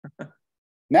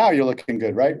Now you're looking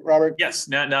good, right, Robert? Yes,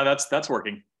 now that's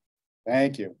working.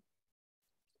 Thank you.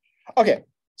 Okay,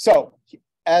 so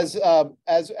as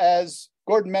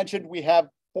Gordon mentioned, we have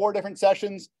 4 different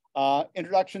sessions: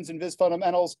 introductions and Viz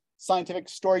fundamentals, scientific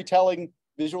storytelling,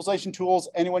 visualization tools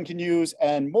anyone can use,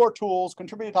 and more tools,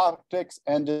 contributed topics,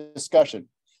 and discussion.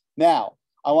 Now,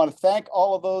 I want to thank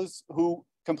all of those who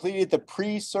completed the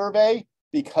pre-survey,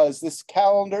 because this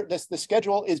calendar, the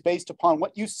schedule is based upon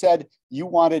what you said you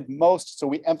wanted most. So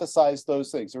we emphasize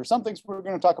those things. There are some things we're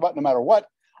going to talk about no matter what,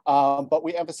 but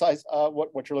we emphasize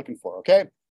what you're looking for, okay?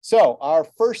 So our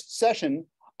first session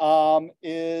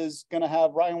is going to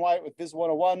have Ryan Wyatt with Viz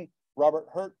 101, Robert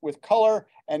Hurt with color,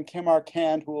 and Kim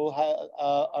Arcand, who will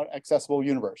have an accessible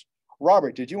universe.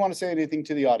 Robert, did you want to say anything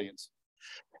to the audience?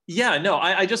 Yeah, no,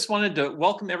 I just wanted to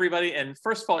welcome everybody, and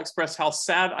first of all express how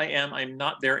sad I am I'm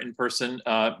not there in person.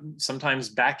 Sometimes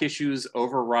back issues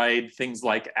override things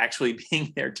like actually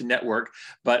being there to network,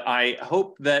 but I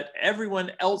hope that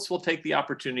everyone else will take the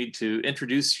opportunity to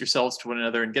introduce yourselves to one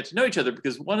another and get to know each other,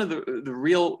 because one of the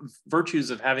real virtues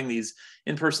of having these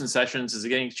in-person sessions is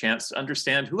getting a chance to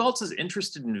understand who else is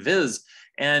interested in Viz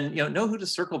and know who to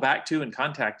circle back to and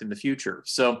contact in the future.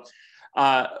 So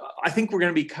I think we're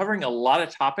going to be covering a lot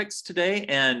of topics today,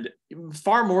 and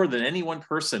far more than any one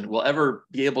person will ever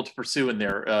be able to pursue in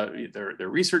their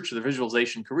research or their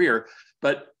visualization career.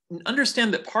 But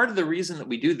understand that part of the reason that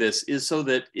we do this is so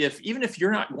that even if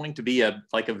you're not going to be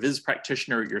like a Viz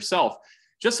practitioner yourself,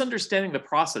 just understanding the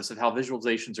process of how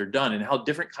visualizations are done and how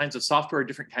different kinds of software,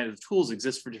 different kinds of tools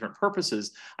exist for different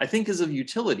purposes, I think is of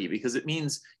utility, because it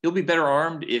means you'll be better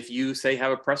armed if you, say,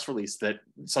 have a press release that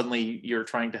suddenly you're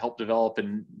trying to help develop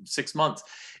in 6 months.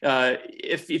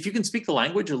 If you can speak the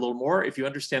language a little more, if you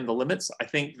understand the limits, I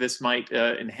think this might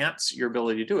enhance your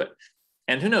ability to do it.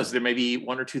 And who knows, there may be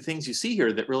 1 or 2 things you see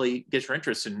here that really get your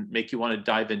interest and make you want to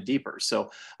dive in deeper. So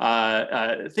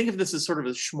think of this as sort of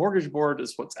a smorgasbord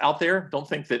as what's out there. Don't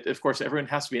think that, of course, everyone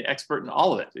has to be an expert in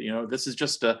all of it. This is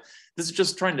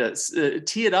just trying to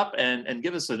tee it up and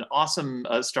give us an awesome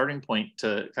starting point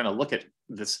to kind of look at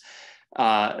this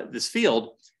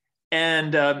field.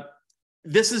 And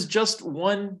this is just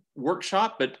one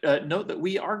workshop, but note that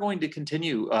we are going to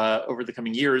continue over the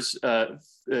coming years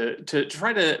to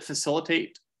try to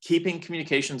facilitate keeping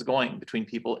communications going between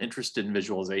people interested in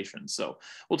visualization. So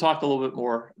we'll talk a little bit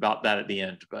more about that at the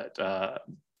end, but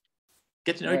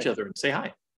get to know each other and say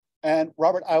hi. And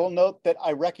Robert, I will note that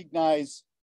I recognize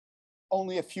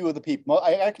only a few of the people.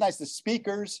 I recognize the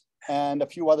speakers and a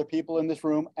few other people in this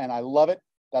room, and I love it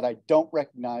that I don't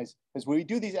recognize, because when we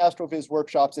do these AstroViz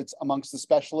workshops, it's amongst the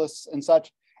specialists and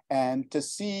such, and to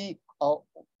see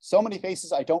so many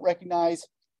faces I don't recognize,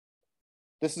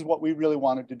 this is what we really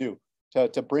wanted to do,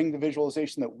 to bring the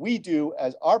visualization that we do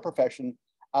as our profession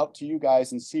out to you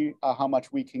guys and see how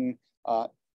much we can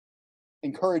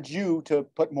encourage you to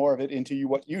put more of it into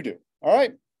what you do. All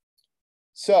right.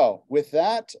 So with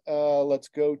that, let's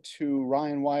go to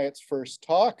Ryan Wyatt's first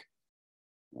talk.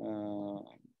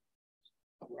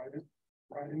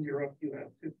 Ryan, you're up. You have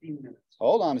 15 minutes.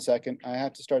 Hold on a second. I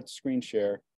have to start the screen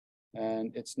share,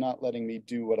 and it's not letting me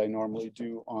do what I normally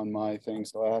do on my thing.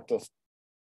 So I have to.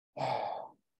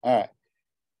 All right.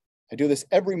 I do this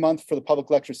every month for the public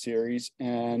lecture series,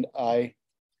 and I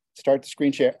start the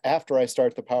screen share after I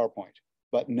start the PowerPoint.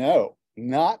 But no,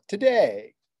 not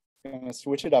today. I'm going to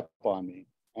switch it up on me.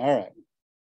 All right.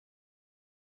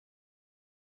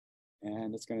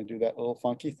 And it's going to do that little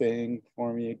funky thing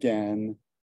for me again.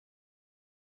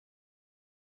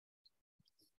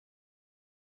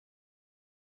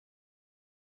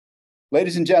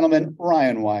 Ladies and gentlemen,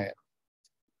 Ryan Wyatt.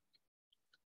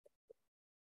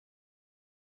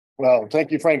 Well,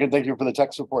 thank you, Frank, and thank you for the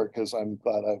tech support, because I'm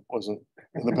glad I wasn't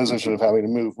in the position of having to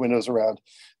move windows around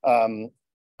on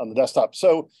the desktop.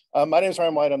 So my name is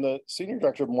Ryan Wyatt. I'm the Senior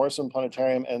Director of Morrison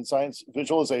Planetarium and Science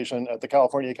Visualization at the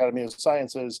California Academy of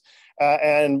Sciences.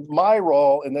 And my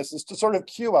role in this is to sort of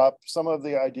queue up some of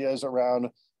the ideas around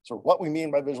sort of what we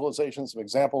mean by visualization, some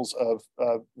examples of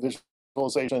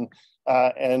visualization,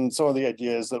 and some of the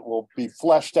ideas that will be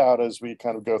fleshed out as we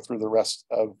kind of go through the rest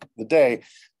of the day.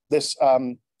 This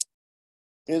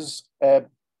is a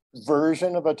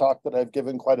version of a talk that I've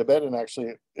given quite a bit, and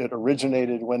actually it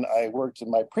originated when I worked in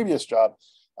my previous job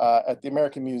at the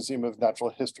American Museum of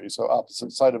Natural History, so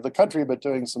opposite side of the country, but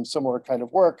doing some similar kind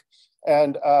of work.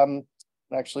 And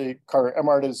actually Carter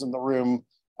Emmart is in the room,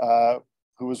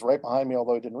 who was right behind me,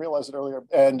 although I didn't realize it earlier.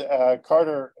 And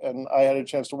Carter and I had a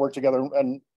chance to work together,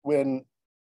 and when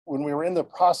we were in the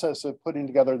process of putting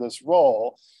together this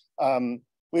role,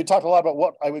 we talked a lot about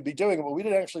what I would be doing, but we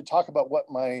didn't actually talk about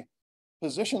what my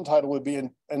position title would be,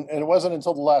 and it wasn't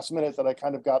until the last minute that I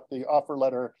kind of got the offer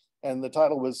letter, and the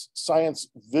title was Science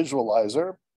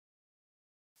Visualizer,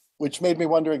 which made me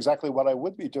wonder exactly what I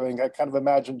would be doing. I kind of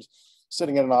imagined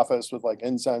sitting in an office with like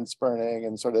incense burning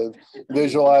and sort of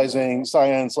visualizing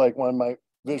science, like one might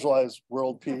visualize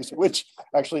world peace, which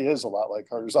actually is a lot like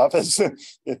Carter's office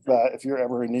if you're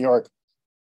ever in New York.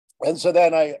 And so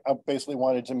then I basically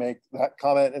wanted to make that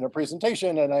comment in a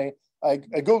presentation, and I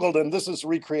Googled, and this is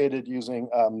recreated using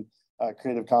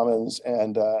Creative Commons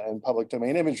and public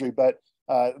domain imagery. But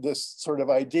this sort of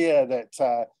idea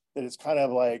that it's kind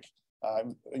of like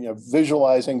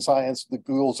visualizing science. The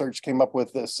Google search came up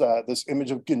with this this image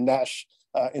of Ganesh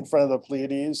in front of the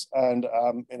Pleiades, and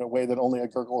in a way that only a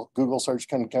Google search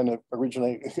can kind of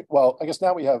originate. Well, I guess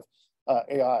now we have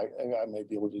AI. AI may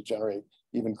be able to generate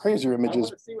even crazier images. I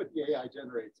want to see what the AI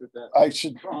generates with that. I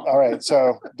should. All right.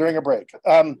 So during a break,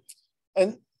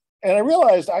 and I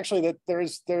realized actually that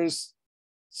there's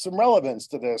some relevance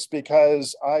to this,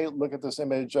 because I look at this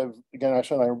image of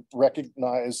Ganesh and I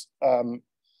recognize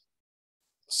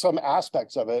some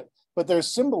aspects of it, but there's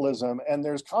symbolism and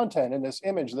there's content in this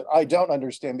image that I don't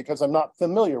understand because I'm not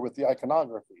familiar with the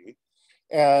iconography.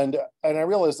 And I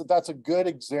realized that that's a good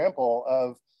example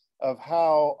of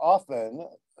how often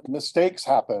mistakes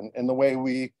happen in the way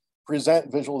we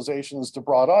present visualizations to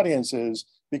broad audiences,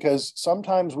 because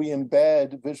sometimes we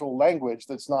embed visual language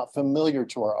that's not familiar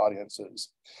to our audiences.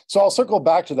 So I'll circle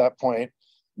back to that point,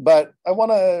 but I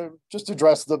want to just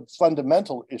address the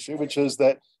fundamental issue, which is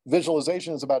that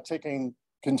visualization is about taking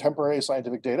contemporary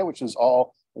scientific data, which is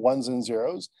all ones and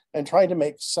zeros, and trying to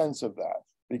make sense of that,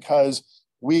 because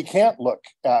we can't look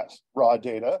at raw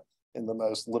data in the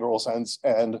most literal sense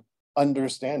and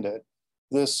understand it.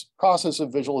 This process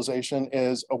of visualization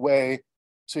is a way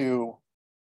to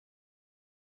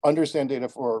understand data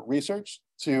for research,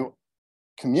 to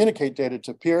communicate data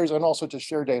to peers, and also to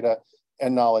share data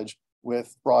and knowledge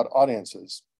with broad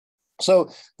audiences.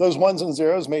 So those ones and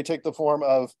zeros may take the form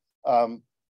of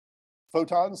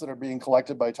photons that are being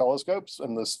collected by telescopes,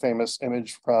 and this famous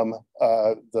image from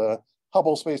the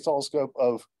Hubble Space Telescope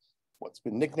of what's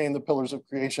been nicknamed the Pillars of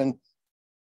Creation.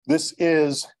 This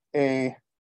is a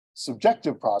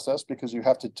subjective process because you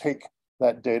have to take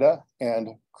that data and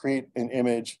create an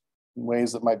image in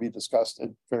ways that might be discussed at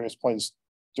various points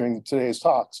during today's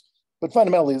talks. But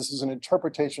fundamentally, this is an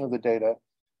interpretation of the data,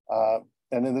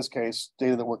 and in this case,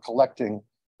 data that we're collecting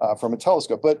from a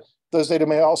telescope. But those data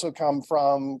may also come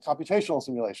from computational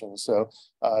simulations. So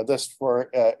this, for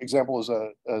example, is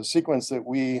a sequence that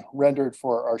we rendered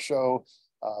for our show,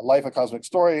 Life, a Cosmic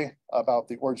Story, about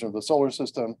the origin of the solar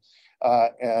system.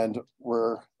 And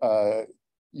we're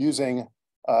using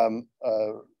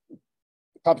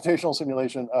computational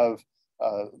simulation of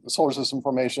the solar system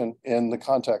formation in the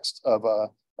context of a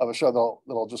show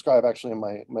that I'll describe actually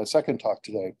in my second talk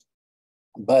today.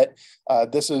 But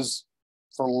this is,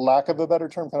 for lack of a better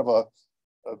term, kind of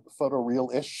a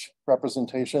photoreal-ish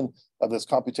representation of this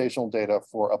computational data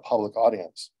for a public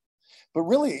audience. But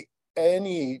really,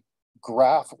 any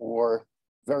graph or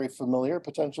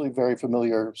potentially very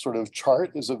familiar sort of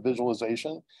chart is a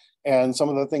visualization. And some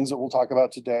of the things that we'll talk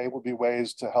about today will be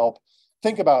ways to help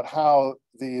think about how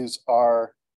these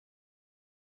are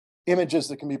images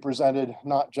that can be presented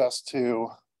not just to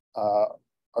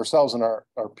ourselves and our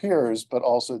peers, but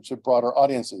also to broader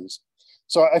audiences.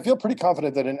 So I feel pretty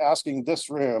confident that in asking this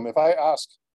room, if I ask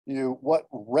you what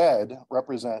red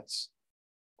represents,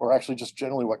 or actually just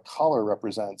generally what color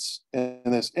represents in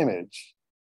this image,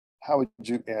 how would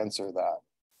you answer that?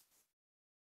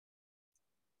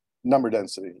 Number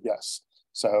density, yes.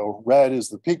 So red is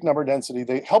the peak number density.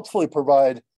 They helpfully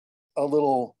provide a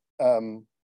little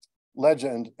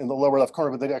legend in the lower left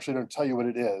corner, but they actually don't tell you what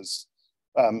it is.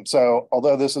 So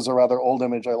although this is a rather old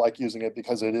image, I like using it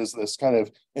because it is this kind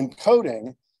of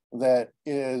encoding that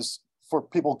is, for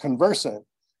people conversant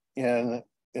in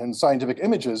scientific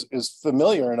images, is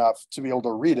familiar enough to be able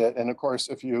to read it. And of course,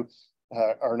 if you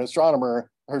are an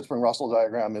astronomer, Hertzsprung-Russell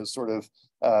diagram is sort of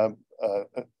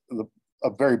a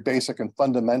very basic and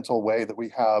fundamental way that we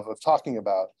have of talking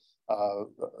about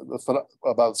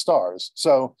stars.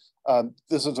 So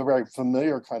this is a very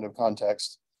familiar kind of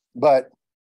context, but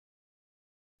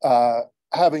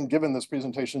having given this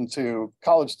presentation to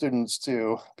college students,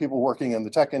 to people working in the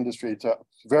tech industry, to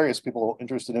various people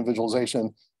interested in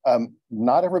visualization,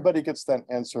 not everybody gets that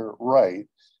answer right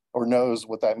or knows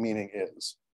what that meaning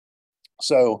is.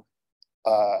 So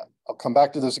I'll come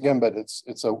back to this again, but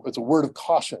it's a word of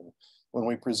caution when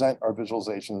we present our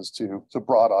visualizations to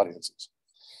broad audiences.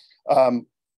 A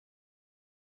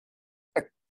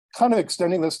kind of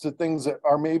extending this to things that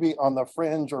are maybe on the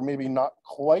fringe or maybe not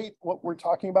quite what we're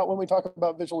talking about when we talk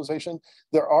about visualization.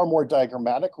 There are more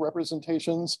diagrammatic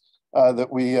representations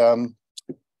that we,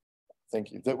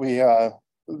 thank you, that we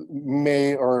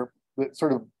may, or that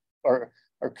sort of are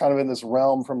kind of in this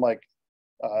realm from like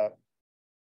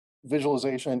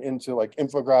visualization into like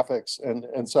infographics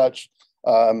and such.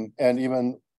 And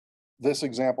even this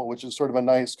example, which is sort of a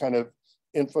nice kind of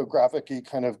infographic-y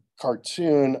kind of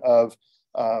cartoon of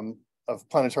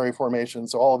planetary formation.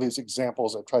 So all of these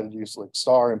examples I try to use like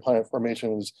star and planet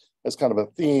formation as kind of a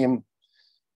theme.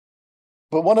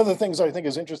 But one of the things I think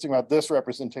is interesting about this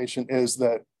representation is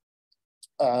that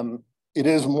it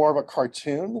is more of a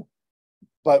cartoon,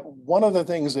 but one of the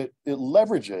things that it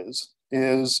leverages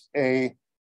is a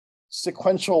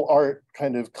sequential art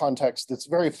kind of context that's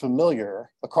very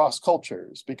familiar across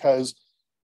cultures, because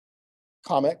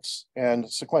comics and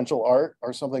sequential art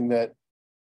are something that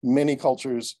many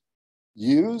cultures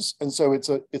use. And so it's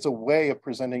a way of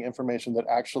presenting information that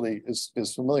actually is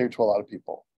familiar to a lot of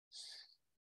people.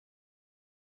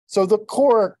 So the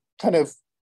core kind of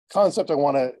concept I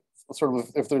want to sort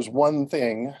of, if there's one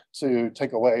thing to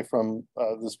take away from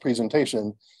this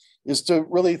presentation, is to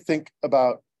really think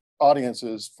about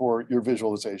audiences for your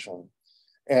visualization.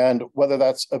 And whether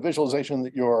that's a visualization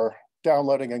that you're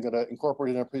downloading and going to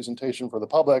incorporate in a presentation for the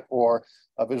public, or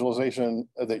a visualization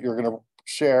that you're going to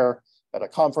share at a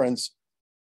conference,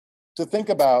 to think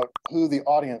about who the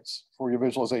audience for your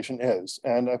visualization is.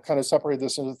 And I've kind of separated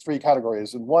this into three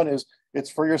categories. And one is,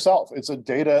 it's for yourself. It's a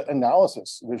data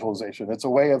analysis visualization. It's a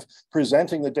way of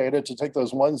presenting the data to take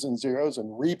those ones and zeros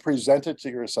and represent it to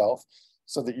yourself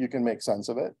so that you can make sense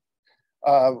of it.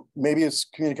 Maybe it's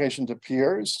communication to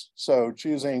peers. So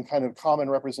choosing kind of common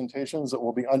representations that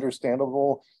will be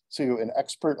understandable to an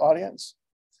expert audience.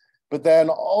 But then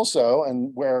also,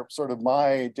 and where sort of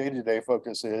my day-to-day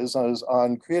focus is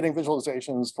on creating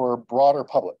visualizations for broader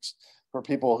publics, for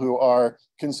people who are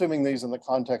consuming these in the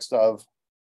context of,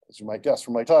 as you might guess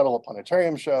from my title, a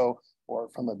planetarium show, or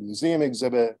from a museum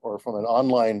exhibit, or from an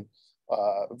online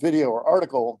video or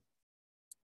article.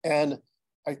 And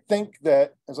I think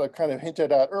that, as I kind of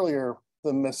hinted at earlier,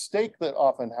 the mistake that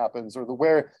often happens, or the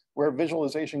where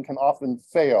visualization can often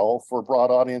fail for broad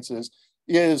audiences,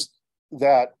 is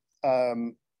that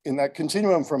in that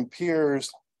continuum from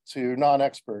peers to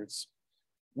non-experts,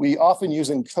 we often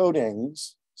use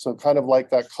encodings. So kind of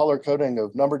like that color coding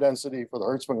of number density for the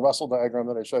Hertzsprung-Russell diagram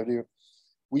that I showed you.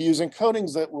 We use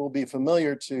encodings that will be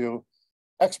familiar to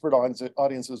expert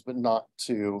audiences, but not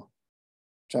to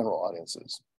general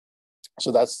audiences.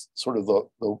 So that's sort of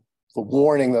the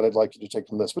warning that I'd like you to take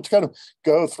from this. But to kind of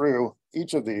go through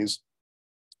each of these,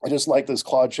 I just like this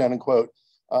Claude Shannon quote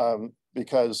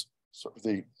because sort of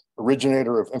the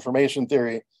originator of information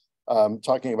theory,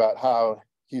 talking about how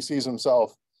he sees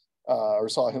himself or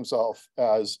saw himself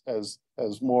as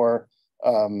more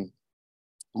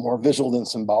visual than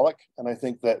symbolic. And I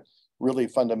think that really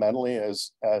fundamentally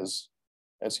as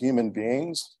human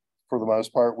beings, for the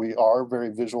most part, we are very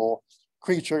visual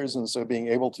creatures. And so being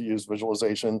able to use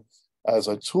visualization as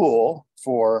a tool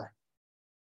for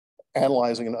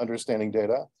analyzing and understanding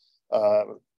data,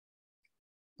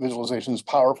 visualization is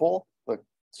powerful. The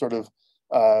sort of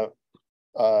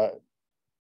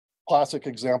classic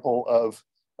example of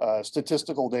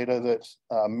statistical data that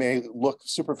may look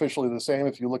superficially the same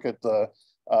if you look at the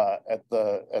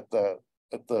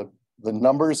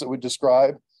numbers that would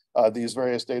describe these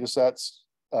various data sets,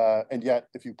 and yet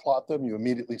if you plot them, you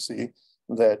immediately see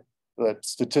that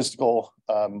statistical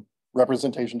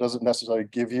representation doesn't necessarily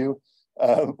give you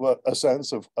a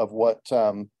sense of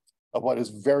what is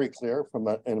very clear from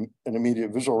an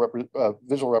immediate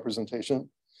visual representation.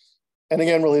 And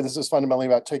again, really, this is fundamentally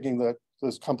about taking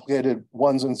those complicated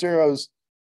ones and zeros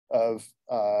of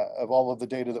all of the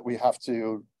data that we have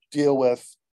to deal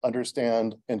with,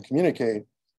 understand, and communicate,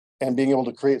 and being able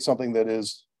to create something that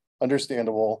is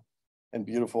understandable and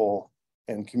beautiful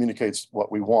and communicates what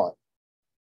we want.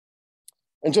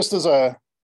 And just as a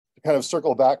kind of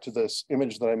circle back to this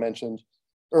image that I mentioned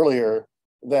earlier,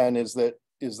 then is that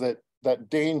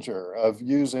danger of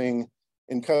using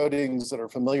encodings that are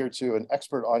familiar to an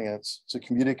expert audience to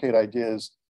communicate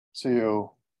ideas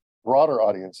to broader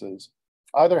audiences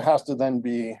either has to then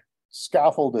be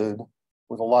scaffolded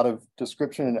with a lot of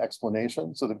description and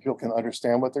explanation so that people can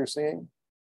understand what they're seeing,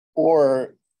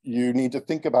 or you need to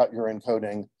think about your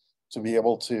encoding to be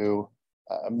able to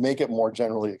make it more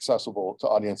generally accessible to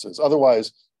audiences.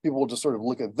 Otherwise, people will just sort of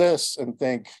look at this and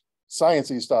think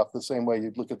sciencey stuff the same way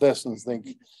you'd look at this and think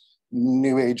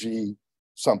new agey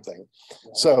something.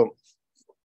 So,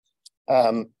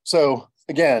 so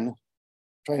again,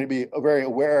 trying to be very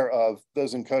aware of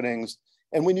those encodings.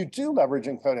 And when you do leverage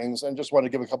encodings, and just want to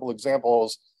give a couple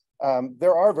examples,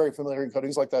 there are very familiar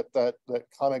encodings like that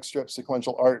comic strip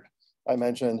sequential art I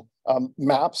mentioned.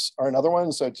 Maps are another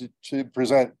one. So to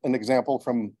present an example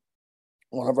from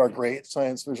one of our great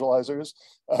science visualizers,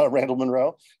 Randall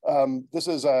Monroe, this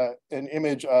is an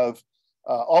image of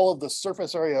all of the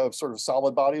surface area of sort of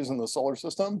solid bodies in the solar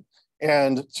system.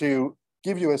 And to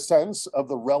give you a sense of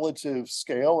the relative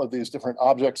scale of these different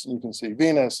objects, and you can see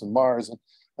Venus and Mars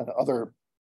and other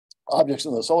objects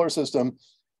in the solar system,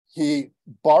 he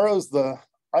borrows the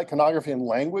iconography and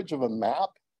language of a map.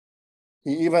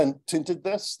 He even tinted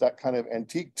this, that kind of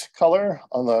antiqued color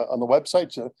on the website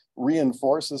to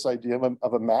reinforce this idea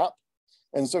of a map.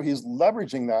 And so he's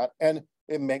leveraging that, and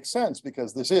it makes sense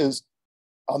because this is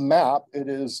a map. It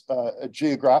is a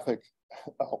geographic,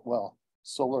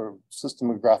 solar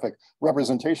systemographic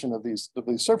representation of these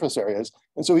surface areas.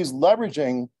 And so he's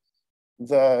leveraging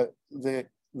the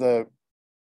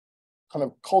kind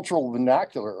of cultural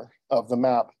vernacular of the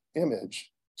map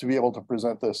image to be able to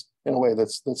present this in a way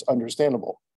that's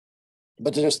understandable.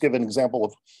 But to just give an example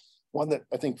of one that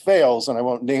I think fails, and I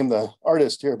won't name the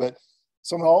artist here, but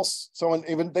someone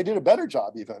even, they did a better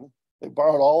job even. They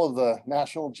borrowed all of the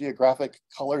National Geographic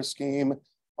color scheme,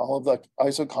 all of the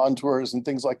ISO contours and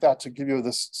things like that to give you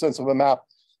this sense of a map,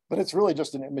 but it's really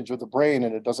just an image of the brain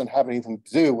and it doesn't have anything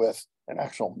to do with an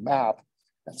actual map.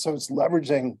 And so it's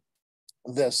leveraging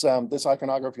this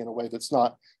iconography in a way that's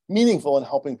not meaningful in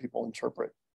helping people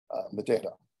interpret the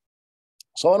data.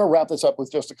 So I want to wrap this up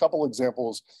with just a couple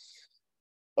examples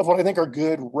of what I think are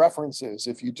good references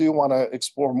if you do want to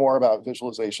explore more about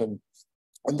visualization.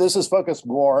 And this is focused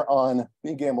more on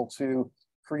being able to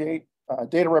create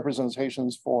data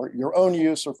representations for your own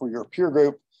use or for your peer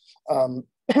group.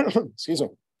 Excuse me.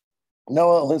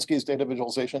 Noah Alinsky's data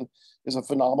visualization is a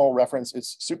phenomenal reference.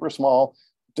 It's super small.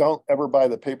 Don't ever buy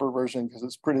the paper version because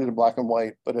it's printed in black and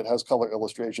white, but it has color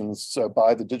illustrations. So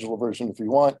buy the digital version if you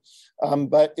want.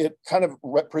 But it kind of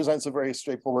represents a very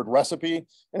straightforward recipe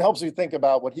and helps you think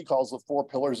about what he calls the 4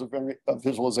 pillars of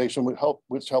visualization,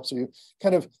 which helps you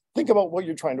kind of think about what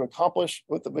you're trying to accomplish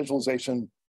with the visualization.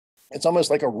 It's almost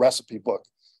like a recipe book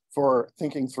for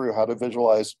thinking through how to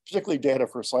visualize, particularly data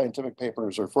for scientific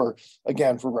papers or for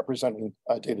representing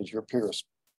data to your peers.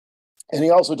 And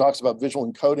he also talks about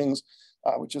visual encodings,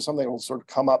 which is something that will sort of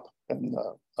come up in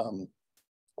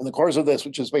the course of this,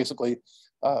 which is basically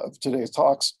today's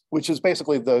talks, which is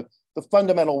basically the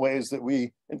fundamental ways that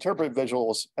we interpret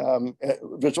visuals,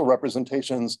 visual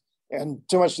representations, and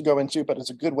too much to go into, but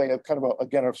it's a good way of kind of,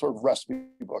 again, a sort of recipe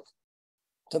book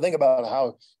to think about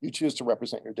how you choose to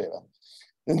represent your data.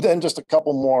 And then just a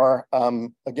couple more,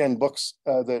 again, books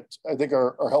that I think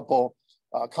are helpful.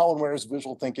 Colin Ware's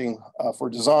Visual Thinking for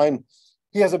Design.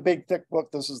 He has a big, thick book.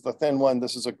 This is the thin one.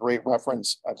 This is a great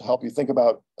reference to help you think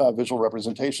about visual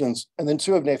representations. And then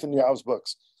 2 of Nathan Yao's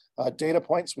books, Data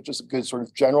Points, which is a good sort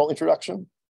of general introduction.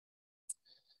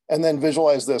 And then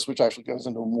Visualize This, which actually goes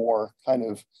into more kind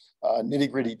of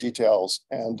nitty-gritty details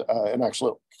and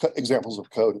actual examples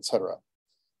of code, et cetera.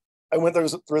 I went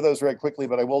through those very quickly,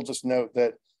 but I will just note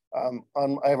that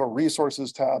I have a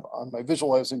resources tab on my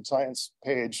Visualizing Science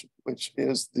page, which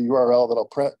is the URL that I'll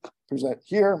present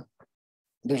here,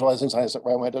 Visualizing Science at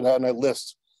Wyatt.net, and I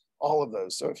list all of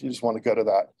those. So if you just want to go to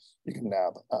that, you can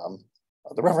nab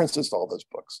the references to all those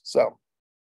books. So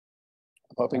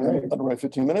I'm hoping I'm under my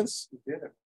 15 minutes. You did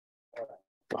it.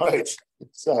 All right.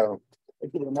 So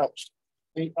thank you very much.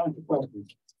 Any time for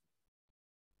questions?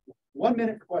 1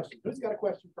 minute for questions. Who's got a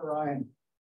question for Ryan?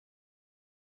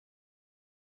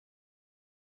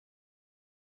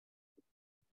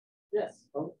 Yes.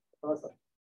 Oh, awesome.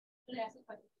 I'm gonna ask a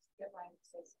question just to get Ryan to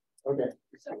say something. Okay.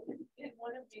 So in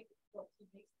one of Jake's books,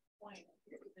 he makes the point, and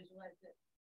you can visualize it,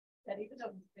 that even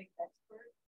though he's a big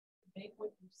expert, to make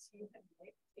what you see him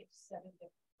make takes 7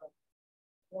 different books.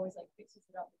 He always like fixes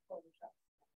it up with Photoshop.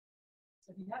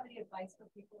 So do you have any advice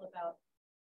for people about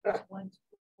one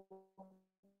tool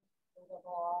the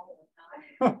ball or not?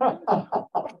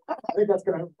 I think that's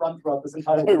going to run throughout this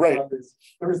entire Right.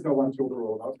 There is no one tool to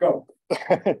rule out. Go.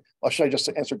 Well, should I just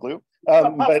answer glue?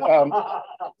 Oh,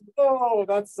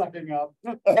 that's sucking up.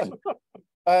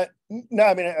 No,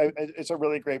 I mean, it's a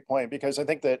really great point because I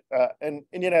think that, and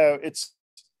you know,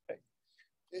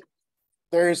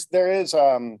 there's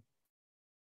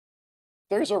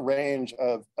a range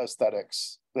of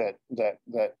aesthetics that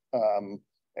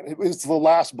and it was the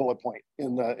last bullet point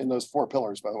in those 4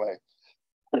 pillars, by the way.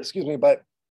 Excuse me, but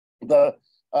to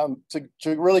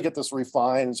really get this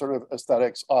refined sort of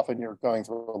aesthetics, often you're going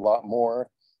through a lot more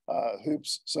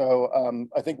hoops. So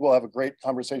I think we'll have a great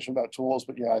conversation about tools,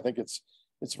 but yeah, I think it's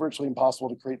it's virtually impossible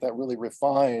to create that really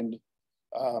refined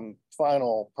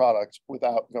final product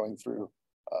without going through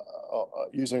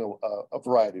using a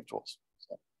variety of tools.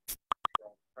 So,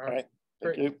 all right,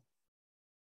 thank you.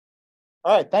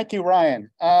 All right, thank you,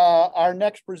 Ryan. Our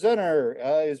next presenter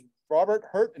is Robert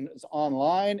Hurt and is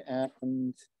online,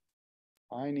 and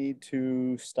I need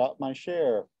to stop my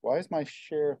share. Why is my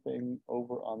share thing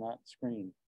over on that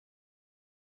screen?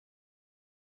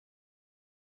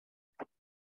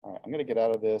 All right, I'm going to get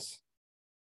out of this.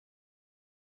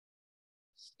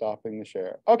 Stopping the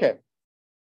share. Okay.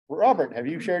 Robert, have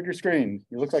you shared your screen?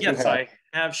 It looks like yes, you have. I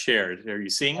have shared. Are you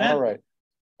seeing that? All right.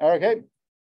 Okay.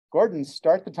 Gordon,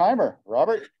 start the timer.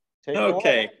 Robert, take it away.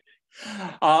 Okay.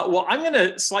 Well, I'm going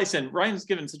to slice in. Ryan's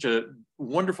given such a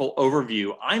wonderful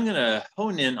overview. I'm going to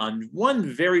hone in on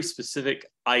one very specific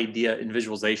idea in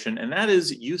visualization, and that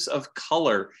is use of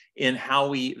color in how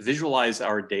we visualize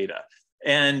our data.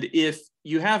 And if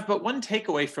you have but one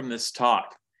takeaway from this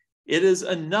talk, it is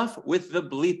enough with the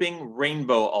bleeping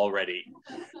rainbow already.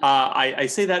 I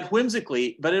say that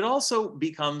whimsically, but it also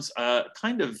becomes a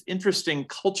kind of interesting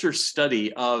culture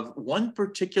study of one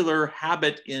particular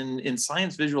habit in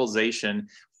science visualization,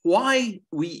 why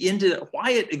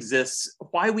it exists,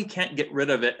 why we can't get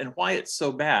rid of it, and why it's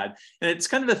so bad. And it's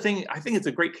kind of a thing, I think it's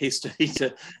a great case study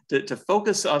to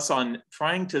focus us on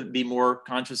trying to be more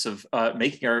conscious of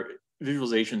making our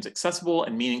visualizations accessible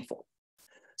and meaningful.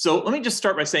 So let me just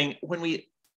start by saying, when we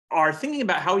are thinking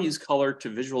about how we use color to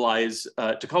visualize,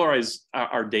 to colorize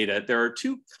our data, there are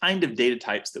two kind of data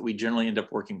types that we generally end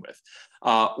up working with,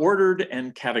 ordered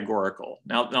and categorical.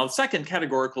 Now the second,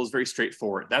 categorical, is very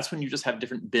straightforward. That's when you just have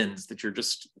different bins that you're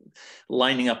just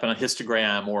lining up on a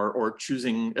histogram or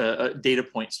choosing data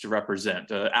points to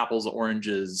represent, apples,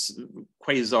 oranges,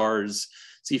 quasars,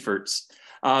 Seyferts.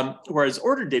 Whereas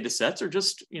ordered data sets are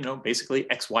just, basically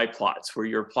XY plots where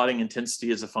you're plotting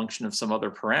intensity as a function of some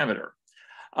other parameter.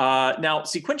 Now,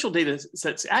 sequential data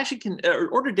sets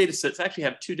ordered data sets actually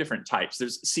have two different types.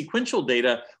 There's sequential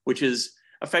data, which is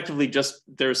effectively just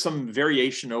there's some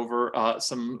variation over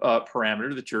some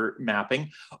parameter that you're mapping,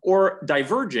 or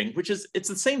diverging, which is, it's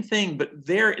the same thing, but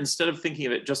there, instead of thinking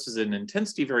of it just as an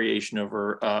intensity variation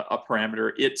over a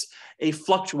parameter, it's a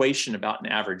fluctuation about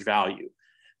an average value.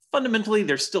 Fundamentally,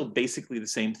 they're still basically the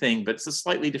same thing, but it's a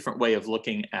slightly different way of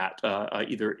looking at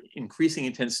either increasing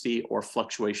intensity or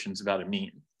fluctuations about a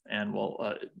mean. And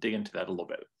we'll dig into that a little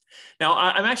bit. Now,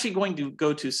 I'm actually going to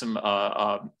go to some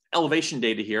elevation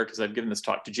data here, because I've given this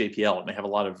talk to JPL, and they have a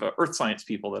lot of earth science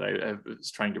people that I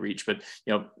was trying to reach, but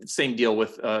same deal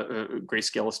with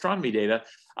grayscale astronomy data.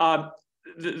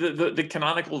 The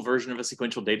canonical version of a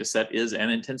sequential data set is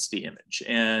an intensity image.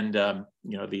 And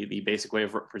the basic way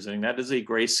of representing that is a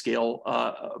grayscale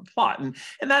plot.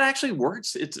 And that actually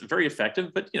works. It's very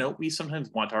effective, but we sometimes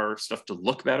want our stuff to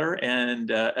look better and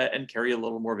carry a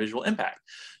little more visual impact.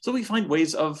 So we find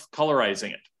ways of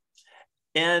colorizing it.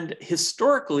 And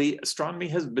historically, astronomy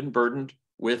has been burdened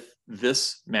with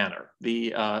this manner,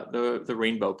 the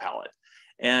rainbow palette.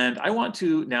 And I want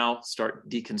to now start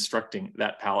deconstructing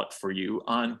that palette for you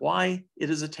on why it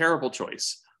is a terrible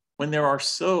choice when there are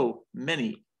so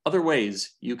many other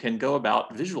ways you can go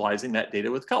about visualizing that data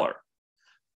with color.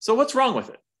 So what's wrong with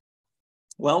it?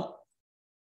 Well,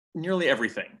 nearly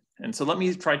everything. And so let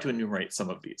me try to enumerate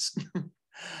some of these.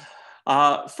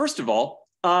 First of all,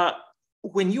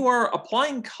 when you are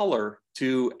applying color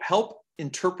to help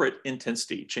interpret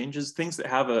intensity, changes, things that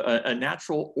have a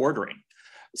natural ordering,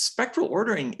 spectral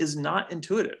ordering is not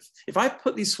intuitive. If I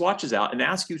put these swatches out and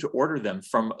ask you to order them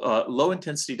from low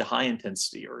intensity to high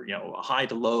intensity, or high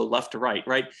to low, left to right,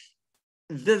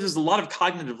 there's a lot of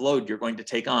cognitive load you're going to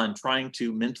take on trying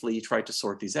to mentally try to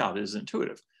sort these out. It is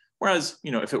intuitive. Whereas,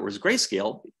 if it was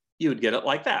grayscale, you would get it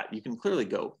like that. You can clearly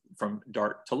go from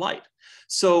dark to light.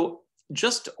 So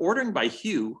just ordering by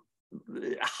hue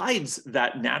hides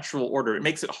that natural order. It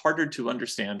makes it harder to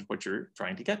understand what you're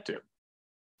trying to get to.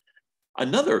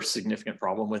 Another significant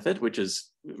problem with it, which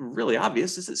is really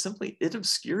obvious, is it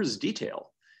obscures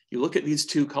detail. You look at these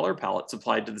two color palettes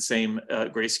applied to the same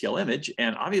grayscale image,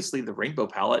 and obviously the rainbow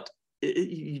palette,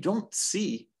 you don't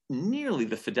see nearly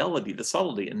the fidelity, the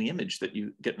subtlety in the image that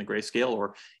you get in the grayscale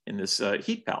or in this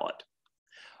heat palette.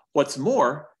 What's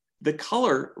more, the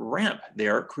color ramp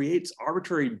there creates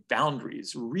arbitrary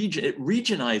boundaries. It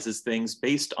regionizes things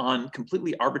based on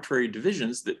completely arbitrary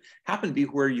divisions that happen to be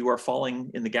where you are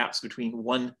falling in the gaps between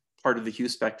one part of the hue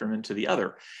spectrum into the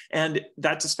other. And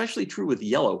that's especially true with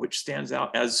yellow, which stands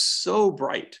out as so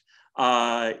bright.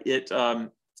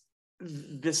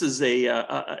 This is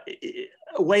a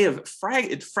way of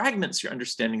it fragments your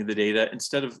understanding of the data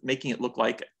instead of making it look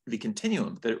like the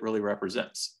continuum that it really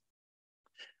represents.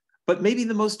 But maybe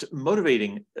the most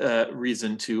motivating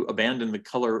reason to abandon the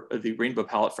color of the rainbow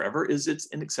palette forever is its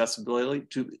inaccessibility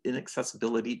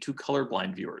to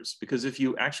colorblind viewers. Because if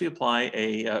you actually apply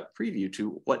a preview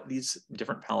to what these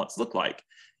different palettes look like,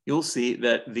 you'll see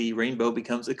that the rainbow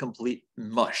becomes a complete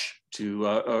mush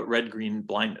to red-green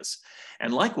blindness.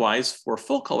 And likewise, for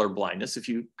full color blindness, if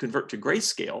you convert to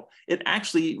grayscale, it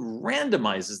actually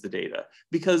randomizes the data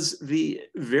because the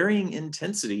varying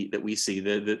intensity that we see,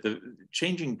 the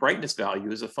changing brightness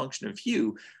value as a function of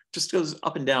hue, just goes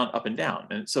up and down, up and down.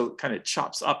 And so it kind of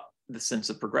chops up the sense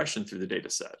of progression through the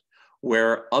data set,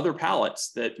 where other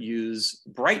palettes that use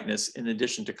brightness in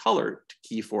addition to color to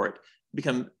key for it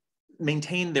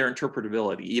maintain their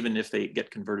interpretability, even if they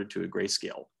get converted to a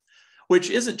grayscale,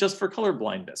 which isn't just for color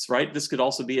blindness, right? This could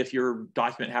also be if your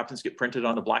document happens to get printed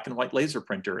on a black and white laser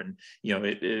printer and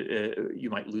you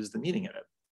might lose the meaning in it.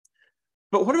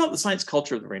 But what about the science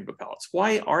culture of the rainbow palettes?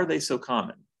 Why are they so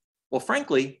common? Well,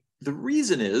 frankly, the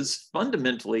reason is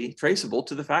fundamentally traceable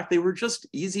to the fact they were just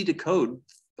easy to code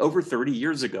over 30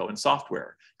 years ago in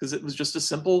software, because it was just a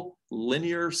simple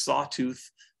linear sawtooth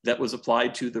that was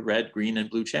applied to the red, green, and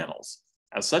blue channels.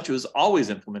 As such, it was always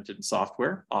implemented in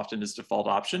software, often as default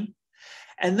option.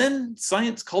 And then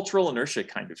science cultural inertia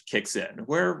kind of kicks in,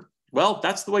 where, well,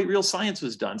 that's the way real science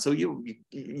was done. So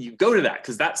you go to that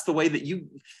because that's the way that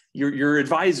your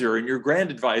advisor and your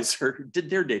grand advisor did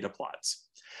their data plots.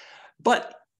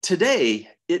 But today,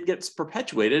 it gets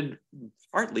perpetuated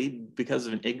partly because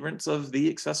of an ignorance of the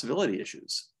accessibility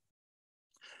issues.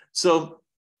 So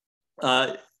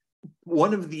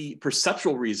one of the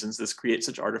perceptual reasons this creates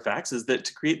such artifacts is that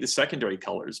to create the secondary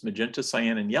colors, magenta,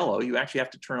 cyan, and yellow, you actually have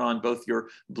to turn on both your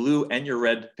blue and your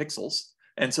red pixels.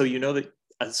 And so you know that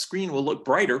a screen will look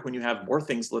brighter when you have more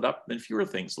things lit up than fewer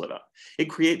things lit up. It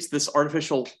creates this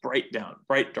artificial bright down,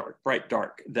 bright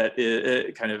dark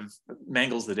that kind of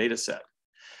mangles the data set.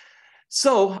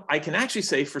 So I can actually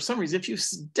say, for some reason, if you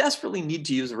desperately need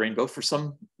to use a rainbow for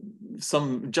some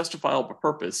justifiable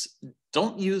purpose,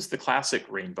 don't use the classic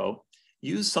rainbow.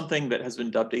 Use something that has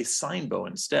been dubbed a signbow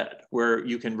instead, where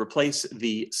you can replace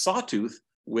the sawtooth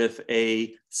with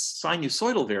a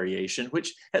sinusoidal variation,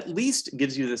 which at least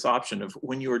gives you this option of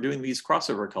when you are doing these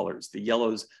crossover colors, the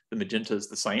yellows, the magentas,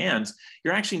 the cyans,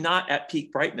 you're actually not at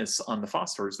peak brightness on the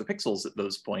phosphors, the pixels at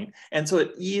those points. And so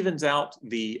it evens out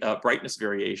the brightness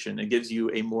variation and gives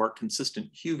you a more consistent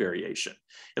hue variation.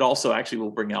 It also actually will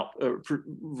bring out,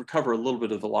 recover a little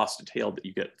bit of the lost detail that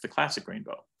you get with the classic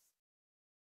rainbow.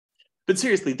 But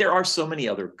seriously, there are so many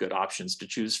other good options to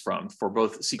choose from for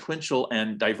both sequential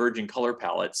and diverging color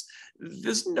palettes.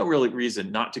 There's no really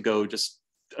reason not to go just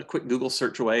a quick Google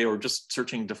search away or just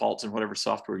searching defaults in whatever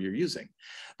software you're using.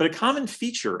 But a common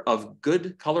feature of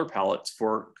good color palettes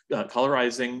for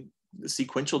colorizing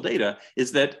sequential data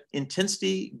is that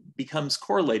intensity becomes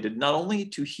correlated not only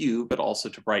to hue, but also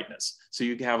to brightness. So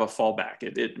you can have a fallback.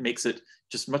 It makes it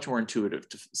just much more intuitive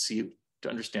to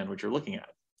understand what you're looking at.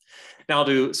 Now,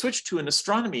 to switch to an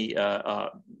astronomy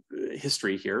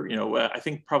history here, I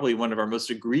think probably one of our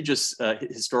most egregious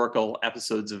historical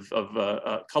episodes of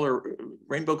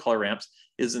rainbow color ramps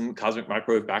is in cosmic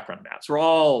microwave background maps. We're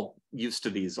all used to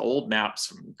these old maps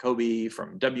from COBE,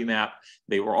 from WMAP.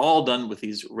 They were all done with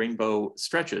these rainbow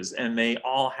stretches, and they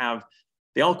all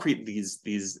create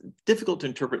these difficult to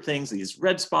interpret things, these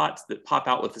red spots that pop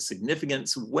out with a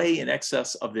significance way in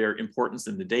excess of their importance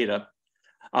in the data.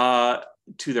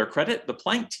 To their credit, the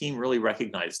Planck team really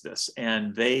recognized this,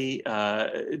 and they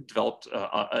developed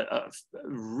a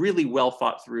really well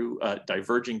thought through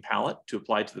diverging palette to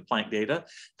apply to the Planck data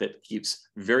that keeps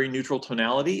very neutral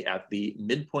tonality at the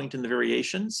midpoint in the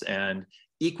variations and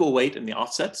equal weight in the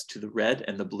offsets to the red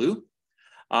and the blue.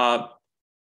 But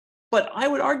I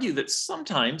would argue that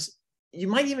sometimes you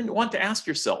might even want to ask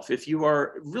yourself, if you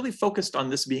are really focused on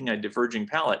this being a diverging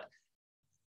palette,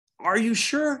 are you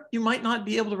sure you might not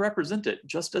be able to represent it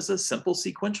just as a simple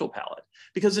sequential palette?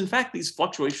 Because in fact, these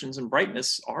fluctuations in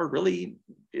brightness are really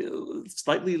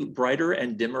slightly brighter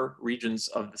and dimmer regions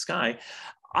of the sky.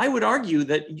 I would argue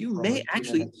that you may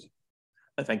actually,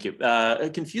 thank you,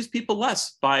 confuse people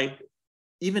less by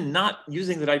even not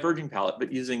using the diverging palette,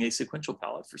 but using a sequential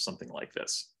palette for something like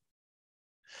this.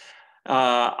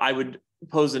 I would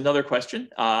pose another question.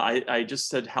 I just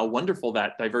said how wonderful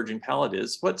that diverging palette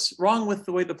is. What's wrong with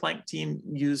the way the Planck team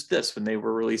used this when they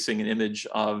were releasing an image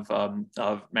of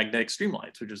magnetic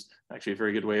streamlines, which is actually a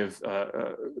very good way of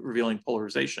revealing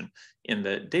polarization in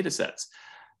the data sets?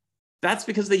 That's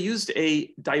because they used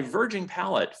a diverging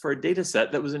palette for a data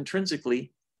set that was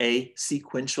intrinsically a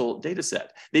sequential data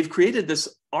set. They've created this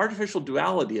artificial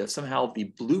duality of somehow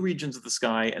the blue regions of the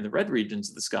sky and the red regions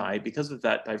of the sky because of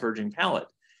that diverging palette,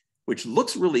 which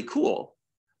looks really cool.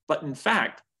 But in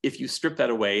fact, if you strip that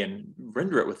away and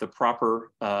render it with the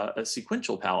proper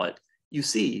sequential palette, you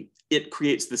see it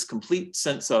creates this complete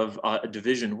sense of a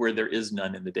division where there is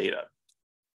none in the data.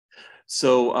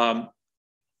 So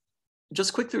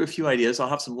just quick through a few ideas. I'll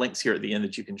have some links here at the end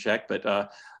that you can check, but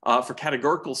for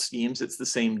categorical schemes, it's the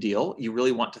same deal. You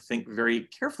really want to think very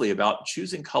carefully about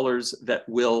choosing colors that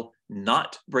will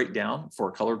not break down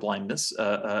for color blindness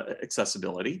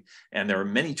accessibility. And there are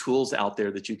many tools out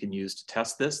there that you can use to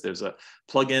test this. There's a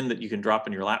plugin that you can drop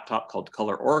in your laptop called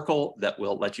Color Oracle that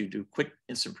will let you do quick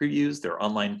instant previews. There are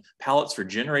online palettes for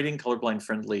generating colorblind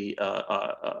friendly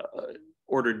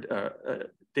ordered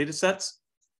data sets.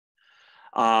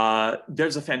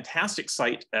 There's a fantastic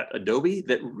site at Adobe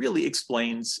that really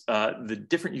explains the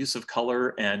different use of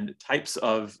color and types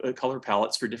of color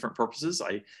palettes for different purposes.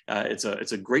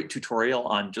 It's a great tutorial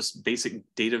on just basic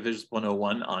Data Viz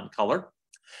 101 on color.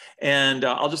 And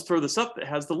I'll just throw this up. It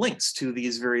has the links to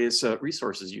these various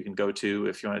resources you can go to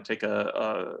if you want to take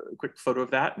a quick photo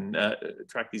of that and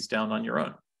track these down on your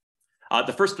own.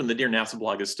 The first one, the Dear NASA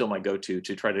blog, is still my go-to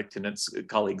to try to convince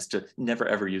colleagues to never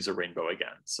ever use a rainbow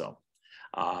again. So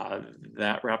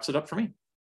that wraps it up for me.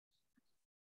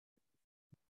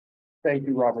 Thank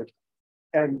you, Robert.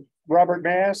 And Robert,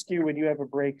 may I ask you, when you have a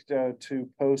break to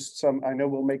post some, I know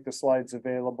we'll make the slides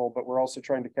available, but we're also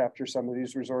trying to capture some of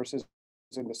these resources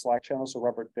in the Slack channel. So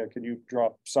Robert, can you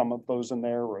drop some of those in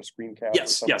there or a screen cap?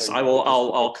 Yes, yes, I will.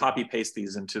 I'll copy paste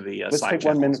these into the Let's Slack take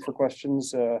channel. 1 minute for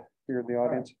questions here in the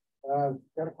audience.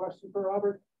 Got a question for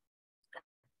Robert?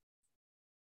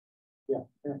 Yeah.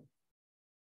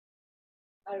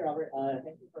 Hi, Robert.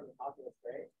 Thank you for the talk. It was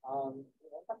great.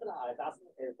 Something that I was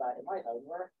asking is that in my own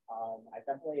work, I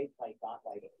definitely got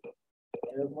it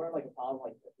was more like a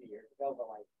problem a few years ago, but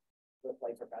with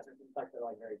professors and such, they're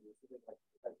very used to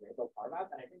rainbow car maps,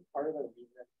 and I think part of the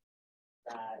reason that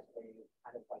they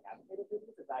kind of advocated for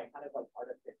this is that it kind of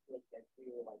artificially gets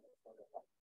you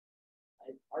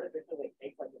it artificially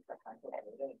takes this rectangular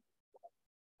data and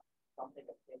something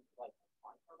akin to a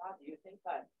contour map. Do you think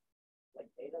that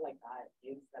data like that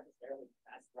is necessarily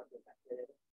best represented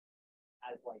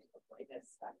as a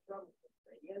brightness spectrum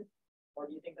gradient, or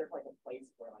do you think there's a place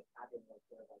where having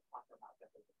contour map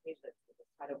representation is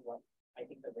kind of what I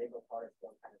think the rainbow colors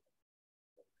still kind of.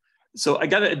 So I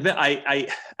got to admit, I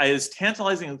was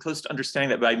tantalizing and close to understanding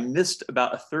that, but I missed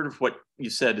about a third of what you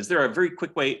said. Is there a very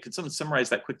quick way? Could someone summarize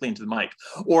that quickly into the mic?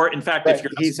 Or in fact, right. if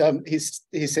you're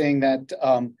he's saying that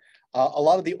a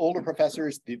lot of the older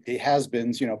professors, the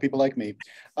has-beens, people like me,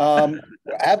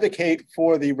 advocate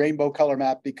for the rainbow color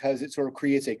map because it sort of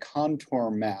creates a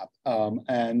contour map.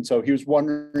 And so he was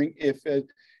wondering if,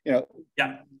 yeah,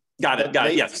 got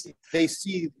it, yes. They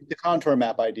see the contour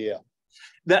map idea.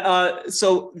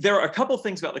 So there are a couple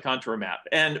things about the contour map,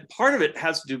 and part of it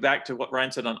has to do back to what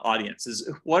Ryan said on audience is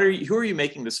who are you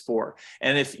making this for?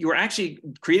 And if you're actually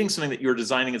creating something that you're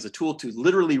designing as a tool to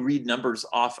literally read numbers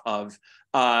off of,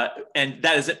 and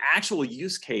that is an actual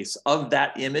use case of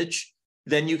that image,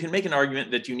 then you can make an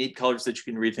argument that you need colors that you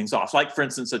can read things off. Like for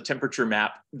instance, a temperature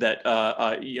map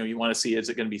that you want to see, is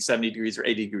it going to be 70 degrees or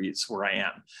 80 degrees where I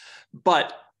am?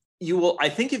 But you will, I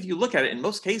think if you look at it, in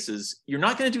most cases, you're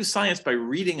not going to do science by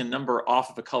reading a number off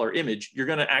of a color image. You're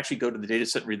going to actually go to the data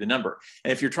set and read the number.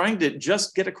 And if you're trying to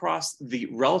just get across the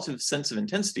relative sense of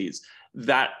intensities,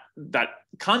 that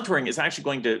contouring is actually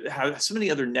going to have so many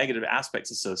other negative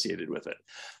aspects associated with it.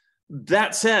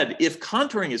 That said, if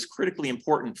contouring is critically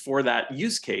important for that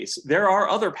use case, there are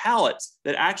other palettes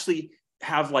that actually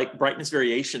have brightness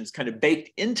variations kind of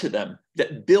baked into them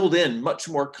that build in much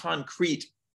more concrete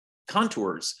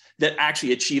contours that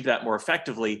actually achieve that more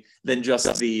effectively than just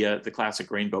the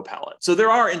classic rainbow palette. So there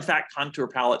are, in fact, contour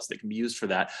palettes that can be used for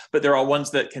that, but there are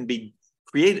ones that can be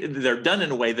created, they're done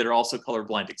in a way that are also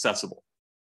colorblind accessible.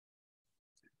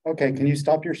 Okay, can you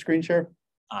stop your screen share?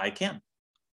 I can.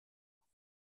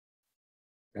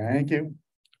 Thank you.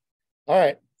 All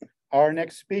right, our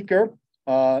next speaker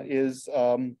is,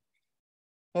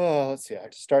 let's see, I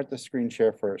have to start the screen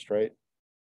share first, right?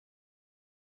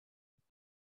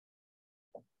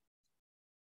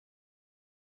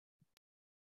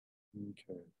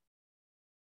 Okay.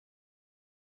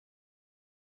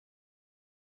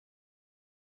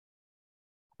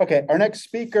 Okay, our next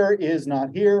speaker is not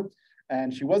here,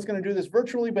 and she was going to do this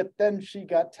virtually, but then she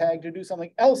got tagged to do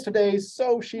something else today,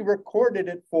 so she recorded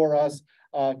it for us,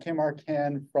 Kim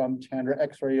Arcand from Chandra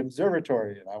X-ray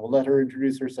Observatory, and I will let her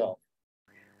introduce herself.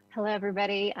 Hello,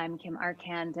 everybody. I'm Kim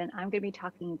Arcand, and I'm going to be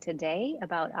talking today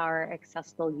about our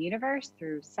accessible universe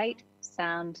through sight,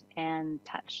 sound, and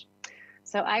touch.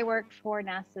 So I work for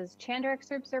NASA's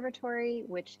Chandrasekhar Observatory,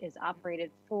 which is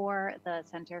operated for the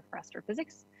Center for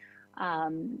Astrophysics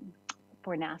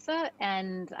for NASA.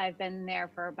 And I've been there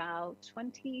for about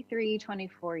 23,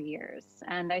 24 years.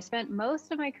 And I spent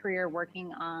most of my career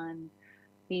working on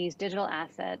these digital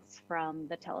assets from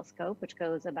the telescope, which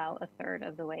goes about a third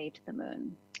of the way to the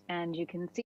moon. And you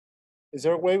can see. Is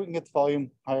there a way we can get the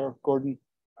volume higher, Gordon?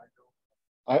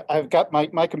 I've got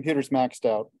my computer's maxed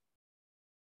out.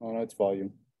 Oh, no, it's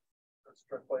volume. Let's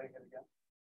try playing it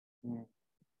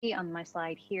again. On my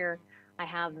slide here, I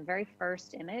have the very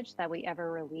first image that we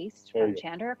ever released There from you go.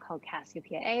 Chandra called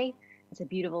Cassiopeia A. It's a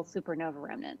beautiful supernova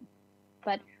remnant.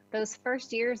 But those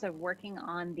first years of working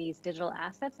on these digital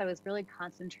assets, I was really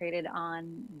concentrated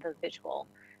on the visual.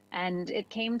 And it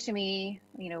came to me,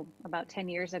 about 10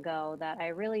 years ago that I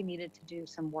really needed to do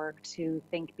some work to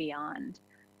think beyond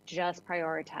just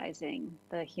prioritizing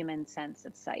the human sense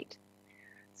of sight.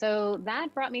 So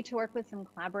that brought me to work with some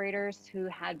collaborators who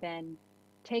had been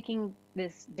taking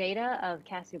this data of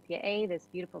Cassiopeia A, this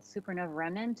beautiful supernova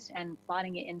remnant, and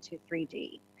plotting it into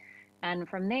 3D. And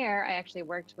from there, I actually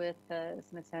worked with the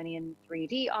Smithsonian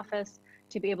 3D office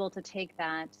to be able to take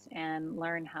that and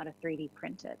learn how to 3D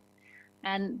print it.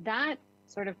 And that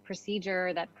sort of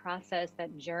procedure, that process,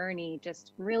 that journey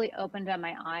just really opened up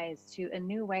my eyes to a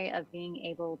new way of being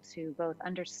able to both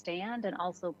understand and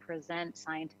also present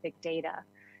scientific data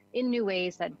in new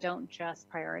ways that don't just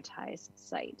prioritize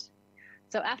sight.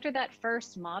 So after that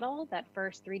first model, that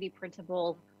first 3D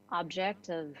printable object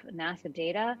of NASA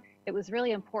data, it was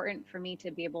really important for me to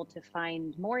be able to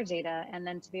find more data and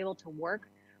then to be able to work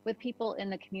with people in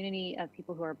the community of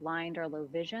people who are blind or low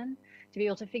vision to be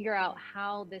able to figure out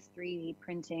how this 3D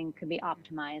printing could be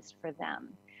optimized for them.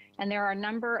 And there are a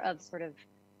number of sort of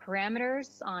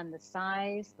parameters on the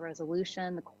size, the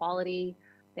resolution, the quality,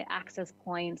 the access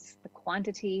points, the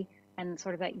quantity, and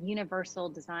sort of that universal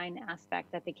design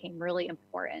aspect that became really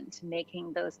important to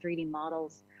making those 3D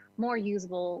models more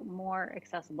usable, more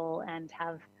accessible, and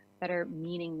have better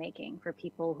meaning making for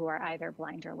people who are either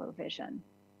blind or low vision.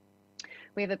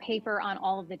 We have a paper on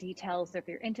all of the details. So if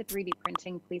you're into 3D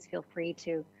printing, please feel free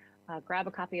to grab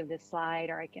a copy of this slide,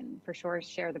 or I can for sure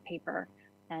share the paper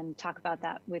and talk about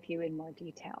that with you in more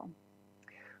detail.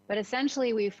 But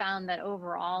essentially, we found that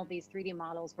overall, these 3D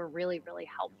models were really, really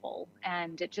helpful.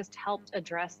 And it just helped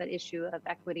address that issue of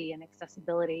equity and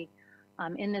accessibility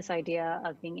in this idea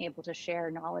of being able to share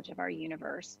knowledge of our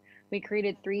universe. We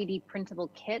created 3D printable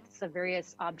kits of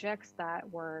various objects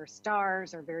that were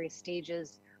stars or various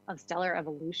stages of stellar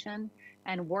evolution,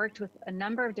 and worked with a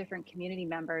number of different community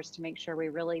members to make sure we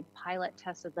really pilot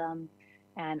tested them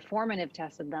and formative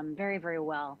tested them very, very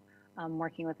well.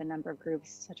 Working with a number of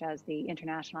groups such as the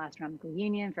International Astronomical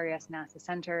Union, various NASA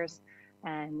centers,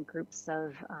 and groups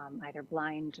of either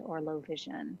blind or low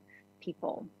vision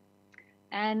people.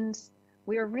 And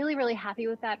we were really, really happy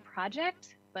with that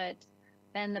project, but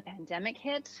then the pandemic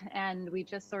hit and we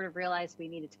just sort of realized we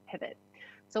needed to pivot.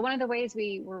 So one of the ways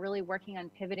we were really working on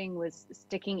pivoting was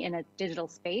sticking in a digital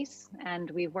space. And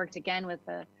we've worked again with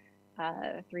the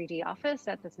 3D office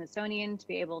at the Smithsonian to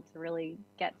be able to really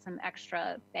get some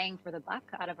extra bang for the buck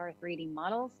out of our 3D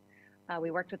models. We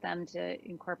worked with them to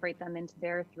incorporate them into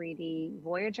their 3D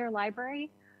Voyager library.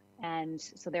 And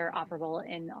so they're operable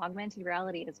in augmented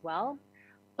reality as well.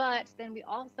 But then we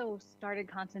also started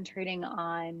concentrating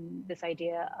on this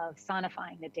idea of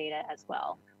sonifying the data as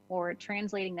well, or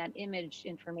translating that image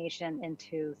information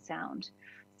into sound.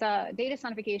 So data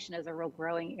sonification is a real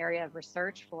growing area of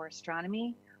research for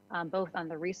astronomy, both on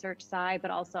the research side,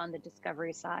 but also on the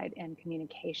discovery side and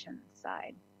communication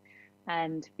side.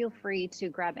 And feel free to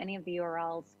grab any of the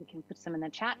URLs. We can put some in the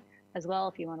chat as well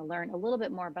if you want to learn a little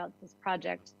bit more about this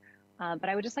project. But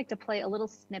I would just like to play a little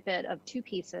snippet of two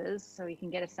pieces so you can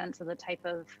get a sense of the type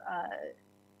of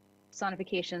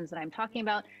sonifications that I'm talking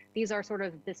about. These are sort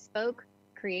of bespoke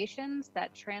creations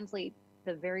that translate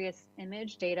the various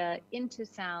image data into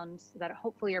sounds that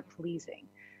hopefully are pleasing.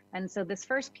 And so this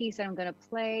first piece I'm going to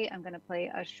play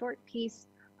a short piece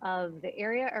of the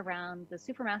area around the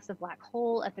supermassive black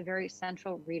hole at the very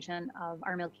central region of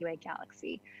our Milky Way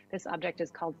galaxy. This object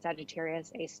is called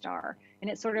Sagittarius A star, and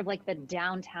it's sort of like the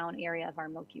downtown area of our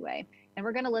Milky Way. And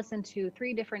we're going to listen to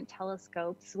 3 different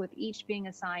telescopes, with each being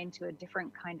assigned to a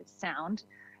different kind of sound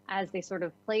as they sort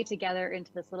of play together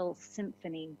into this little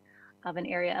symphony of an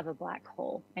area of a black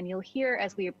hole. And you'll hear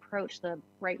as we approach the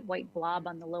bright white blob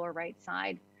on the lower right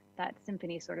side, that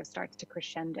symphony sort of starts to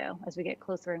crescendo as we get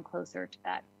closer and closer to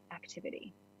that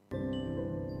activity.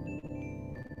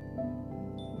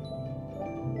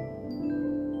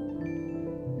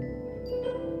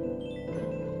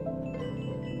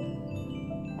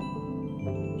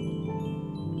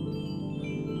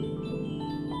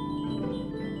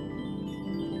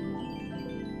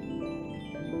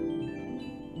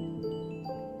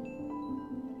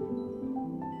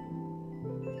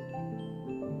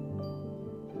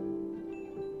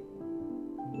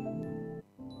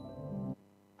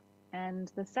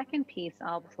 And the second piece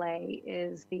I'll play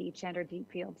is the Chandra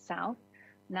Deep Field South.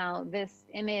 Now, this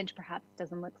image perhaps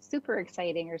doesn't look super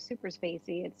exciting or super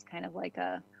spacey. It's kind of like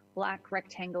a black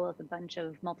rectangle with a bunch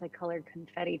of multicolored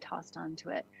confetti tossed onto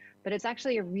it. But it's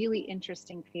actually a really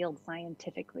interesting field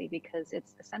scientifically because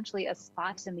it's essentially a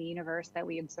spot in the universe that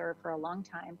we observed for a long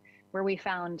time where we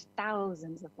found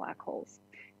thousands of black holes.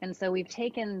 And so we've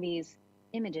taken these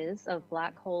images of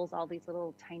black holes, all these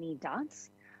little tiny dots,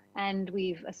 and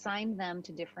we've assigned them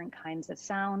to different kinds of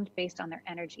sound based on their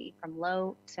energy from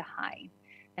low to high.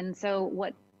 And so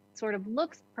what sort of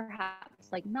looks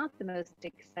perhaps like not the most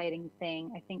exciting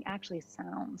thing, I think actually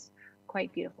sounds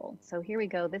quite beautiful. So here we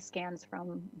go. This scans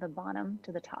from the bottom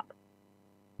to the top.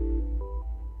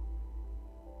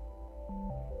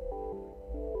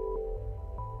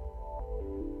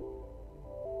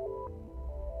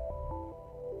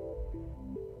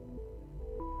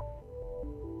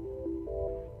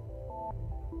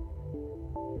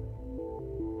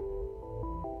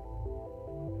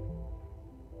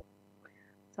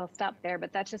 So I'll stop there,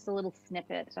 but that's just a little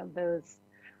snippet of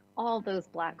all those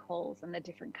black holes and the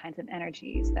different kinds of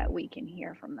energies that we can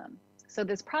hear from them. So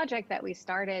this project that we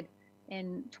started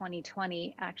in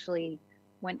 2020 actually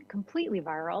went completely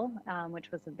viral, which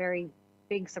was a very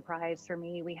big surprise for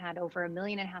me. We had over 1.5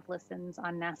 million listens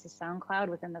on NASA's SoundCloud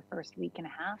within the first week and a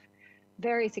half.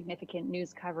 Very significant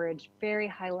news coverage, very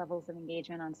high levels of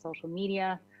engagement on social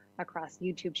media, across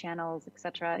YouTube channels,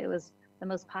 etc. It was the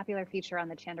most popular feature on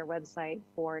the Chandra website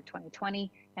for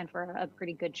 2020 and for a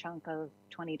pretty good chunk of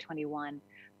 2021.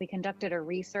 We conducted a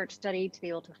research study to be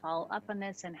able to follow up on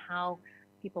this and how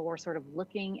people were sort of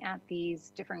looking at these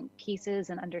different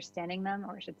pieces and understanding them,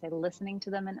 or I should say listening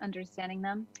to them and understanding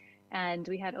them. And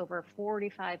we had over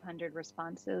 4,500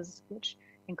 responses, which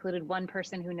included one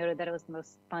person who noted that it was the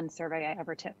most fun survey I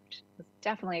ever took. It was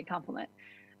definitely a compliment.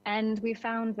 And we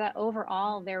found that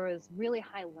overall there was really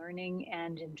high learning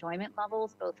and enjoyment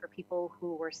levels, both for people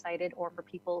who were sighted or for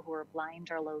people who were blind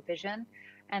or low vision.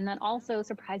 And then also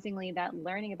surprisingly that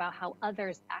learning about how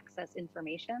others access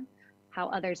information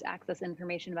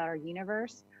about our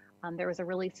universe, there was a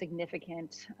really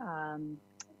significant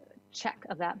check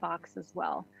of that box as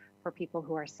well for people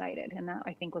who are sighted. And that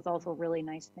I think was also a really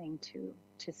nice thing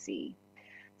to see.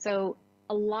 So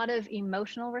a lot of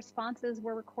emotional responses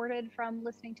were recorded from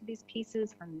listening to these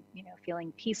pieces, from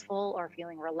feeling peaceful or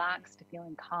feeling relaxed to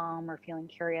feeling calm or feeling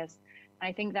curious. And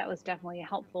I think that was definitely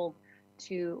helpful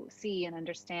to see and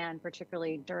understand,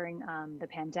 particularly during the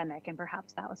pandemic, and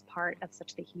perhaps that was part of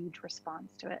such the huge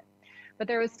response to it. But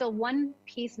there was still one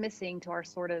piece missing to our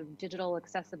sort of digital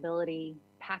accessibility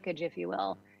package, if you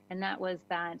will, and that was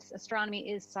that astronomy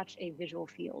is such a visual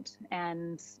field.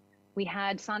 And we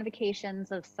had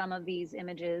sonifications of some of these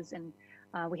images, and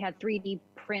we had 3D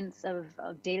prints of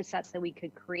data sets that we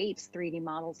could create 3D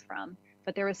models from,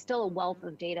 but there was still a wealth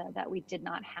of data that we did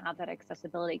not have that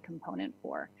accessibility component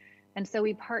for. And so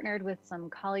we partnered with some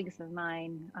colleagues of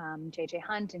mine, JJ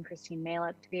Hunt and Christine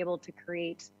Malek, to be able to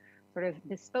create sort of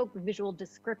bespoke visual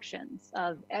descriptions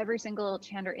of every single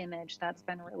Chandra image that's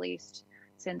been released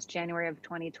since January of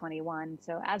 2021.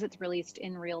 So as it's released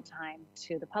in real time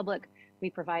to the public, we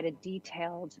provide a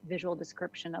detailed visual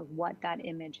description of what that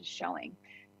image is showing.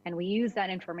 And we use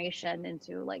that information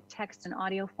into like text and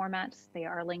audio formats. They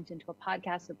are linked into a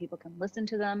podcast so people can listen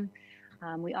to them.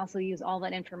 We also use all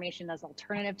that information as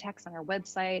alternative text on our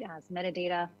website, as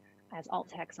metadata, as alt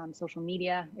text on social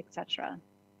media, etc.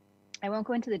 I won't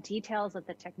go into the details of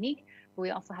the technique, but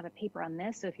we also have a paper on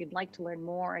this. So if you'd like to learn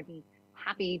more, I'd be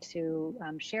happy to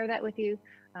share that with you.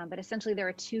 But essentially there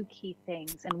are two key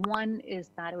things. And one is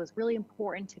that it was really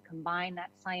important to combine that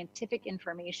scientific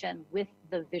information with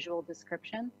the visual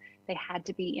description. They had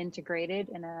to be integrated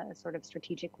in a sort of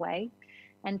strategic way.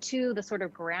 And two, the sort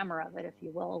of grammar of it, if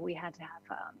you will. We had to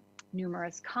have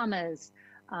numerous commas,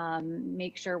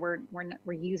 make sure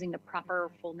we're using the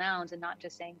proper full nouns and not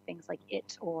just saying things like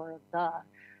it or the,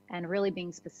 and really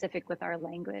being specific with our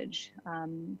language,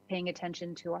 paying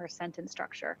attention to our sentence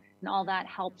structure. And all that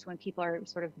helps when people are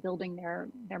sort of building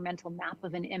their mental map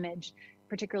of an image,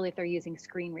 particularly if they're using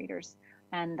screen readers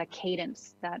and the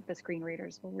cadence that the screen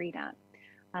readers will read at.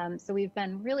 So we've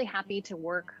been really happy to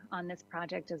work on this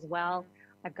project as well.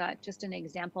 I've got just an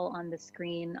example on the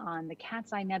screen on the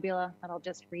Cat's Eye Nebula that I'll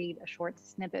just read a short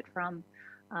snippet from.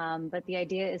 But the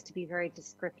idea is to be very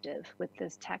descriptive with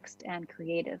this text and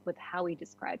creative with how we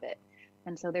describe it.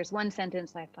 And so there's one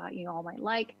sentence I thought you all might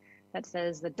like that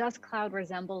says, "The dust cloud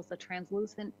resembles the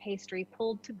translucent pastry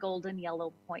pulled to golden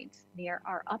yellow points near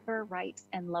our upper right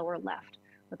and lower left,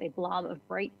 with a blob of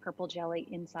bright purple jelly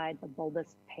inside the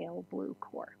bulbous pale blue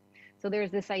core." So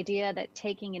there's this idea that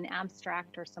taking an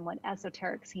abstract or somewhat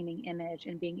esoteric seeming image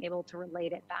and being able to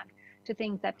relate it back to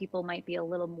things that people might be a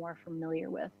little more familiar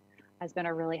with has been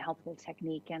a really helpful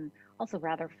technique and also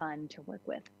rather fun to work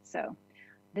with. So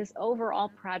this overall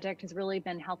project has really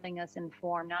been helping us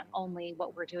inform not only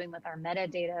what we're doing with our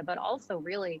metadata, but also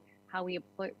really how we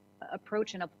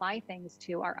approach and apply things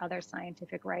to our other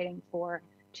scientific writing for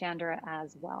Chandra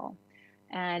as well.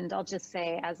 And I'll just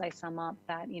say, as I sum up,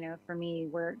 that, you know, for me,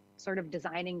 we're sort of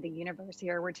designing the universe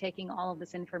here. We're taking all of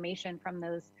this information from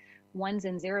those ones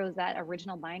and zeros, that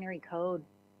original binary code,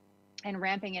 and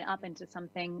ramping it up into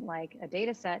something like a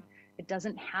data set. It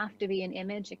doesn't have to be an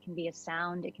image. It can be a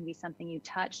sound. It can be something you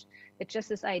touch. It's just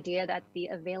this idea that the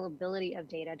availability of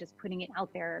data, just putting it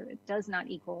out there, it does not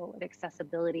equal an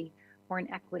accessibility or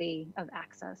an equity of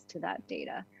access to that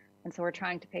data. And so we're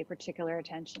trying to pay particular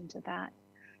attention to that.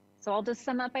 So I'll just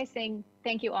sum up by saying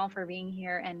thank you all for being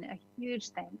here, and a huge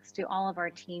thanks to all of our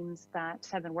teams that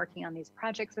have been working on these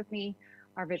projects with me,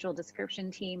 our visual description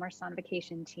team, our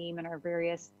sonification team, and our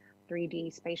various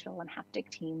 3D spatial and haptic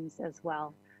teams as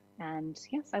well. And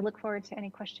yes, I look forward to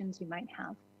any questions you might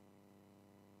have.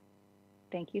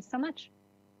 Thank you so much.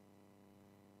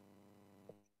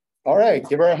 All right,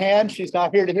 give her a hand. She's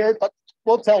not here to hear it, but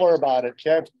we'll tell her about it,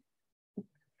 Jeff.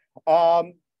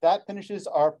 That finishes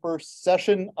our first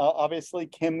session. Obviously,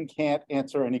 Kim can't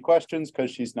answer any questions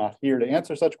because she's not here to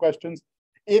answer such questions.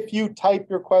 If you type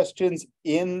your questions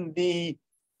in the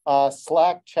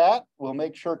Slack chat, we'll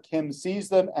make sure Kim sees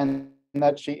them and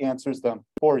that she answers them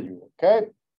for you, okay?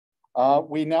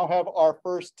 We now have our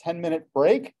first 10-minute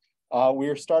break. We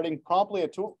are starting promptly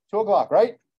at 2 o'clock,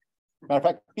 right? Matter of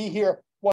fact, be here